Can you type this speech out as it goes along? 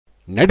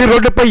నడి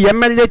రోడ్డుపై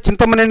MLA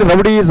Chintamaneni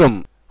rowdyism.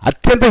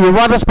 అత్యంత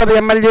వివాదాస్పద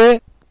ఎమ్మెల్యే,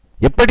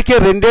 ఇప్పటికే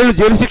 2 ఏళ్లు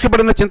జైలు శిక్ష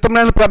పడిన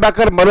చింతమనేని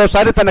ప్రభాకర్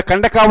మరోసారి తన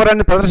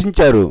కండకావరాన్ని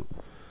ప్రదర్శించారు.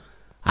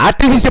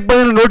 ఆర్టీసీ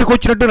సిబ్బందిని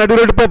నోటికొచ్చినట్టు నడి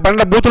రోడ్డుపై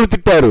బండ బూతులు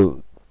తిట్టారు.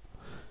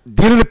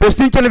 దీనిని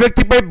ప్రశ్నించిన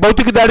వ్యక్తిపై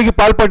భౌతిక దాడికి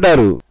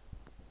పాల్పడ్డారు.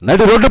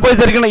 నడి రోడ్డుపై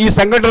జరిగిన ఈ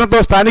సంఘటనతో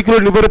స్థానికులు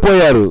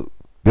నివ్వెరపోయారు.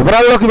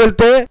 వివరాల్లోకి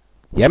వెళ్తే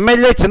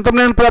ఎమ్మెల్యే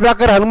చింతమనేని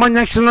ప్రభాకర్ హనుమాన్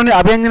జంక్షన్లోని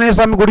అభయాంజనేయ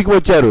స్వామి గుడికి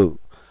వచ్చారు.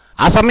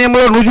 ఆ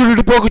సమయంలో నూజు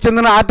డిపోకు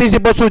చెందిన ఆర్టీసీ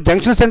బస్సు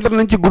జంక్షన్ సెంటర్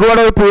నుంచి గుడివాడ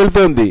వైపు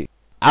వెళ్తోంది.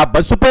 ఆ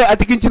బస్సుపై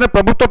అతికించిన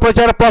ప్రభుత్వ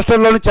ప్రచార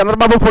పోస్టర్లోని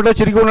చంద్రబాబు ఫోటో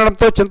చిరిగి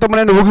ఉండడంతో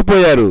చింతమనేని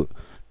ఊగిపోయారు.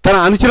 తన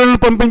అనుచరులను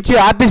పంపించి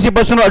ఆర్టీసీ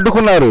బస్సును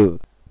అడ్డుకున్నారు.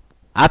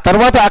 ఆ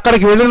తర్వాత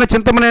అక్కడికి వెళ్లిన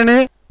చింతమనేని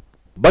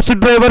బస్సు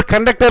డ్రైవర్,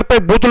 కండక్టర్పై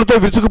బూతులతో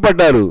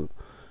విరుచుకుపడ్డారు.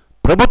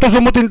 ప్రభుత్వ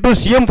సొమ్ము తింటూ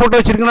సీఎం ఫోటో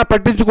చిరిగినా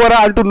పట్టించుకోరా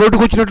అంటూ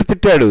నోటుకొచ్చినట్టు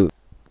తిట్టాడు.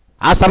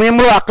 ఆ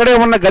సమయంలో అక్కడే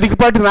ఉన్న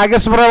గరికపాటి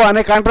నాగేశ్వరరావు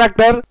అనే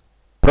కాంట్రాక్టర్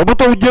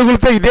ప్రభుత్వ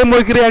ఉద్యోగులతో ఇదే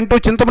మోకిరి అంటూ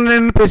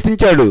చింతమనేనిని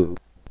ప్రశ్నించాడు.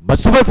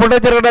 బస్సుపై ఫోటో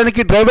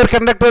జరగడానికి డ్రైవర్,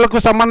 కండక్టర్లకు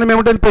సంబంధం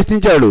ఏమిటని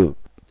ప్రశ్నించాడు.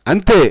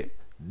 అంతే.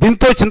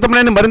 దీంతో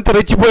చింతమనేని మరింత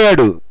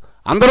రెచ్చిపోయాడు.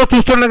 అందరూ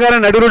చూస్తుండగానే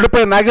నడి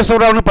రోడ్డుపై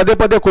నాగేశ్వరరావును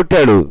పదే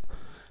కొట్టాడు.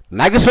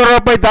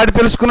 నాగేశ్వరరావుపై దాడి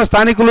తెలుసుకున్న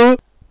స్థానికులు,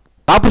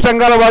 కాపు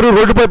సంఘాల వారు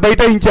రోడ్డుపై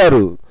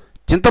బైఠాయించారు.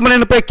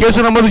 చింతమనేనిపై కేసు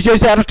నమోదు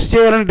చేసి అరెస్ట్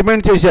చేయాలని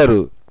డిమాండ్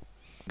చేశారు.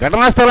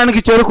 ఘటనా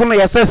స్థలానికి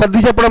చేరుకున్న ఎస్ఐ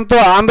సర్ది చెప్పడంతో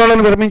ఆందోళన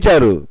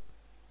విరమించారు.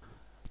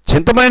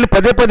 చింతమనేని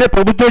పదే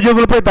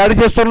ప్రభుత్వోద్యోగులపై దాడి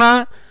చేస్తున్నా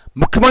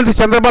ముఖ్యమంత్రి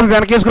చంద్రబాబు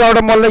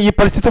వెనకేసుకురావడం వల్ల ఈ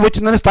పరిస్థితి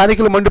వచ్చిందని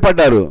స్థానికులు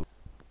మండిపడ్డారు.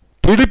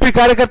 టీడీపీ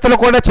కార్యకర్తలు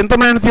కూడా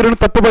చింతమనేని తీరును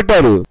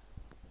తప్పుపట్టారు.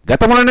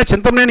 గతంలోనే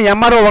చింతమనేని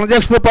ఎంఆర్ఓ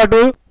వనజాక్షతో పాటు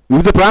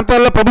వివిధ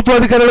ప్రాంతాల్లో ప్రభుత్వ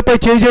అధికారులపై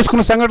చేయి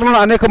చేసుకున్న సంఘటనలు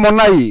అనేకం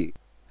ఉన్నాయి.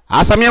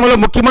 ఆ సమయంలో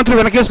ముఖ్యమంత్రి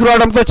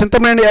వెనకేసుకురావడంతో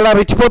చింతమనేని ఎలా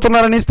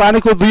రెచ్చిపోతున్నారని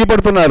స్థానికులు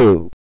దుయ్యబడుతున్నారు.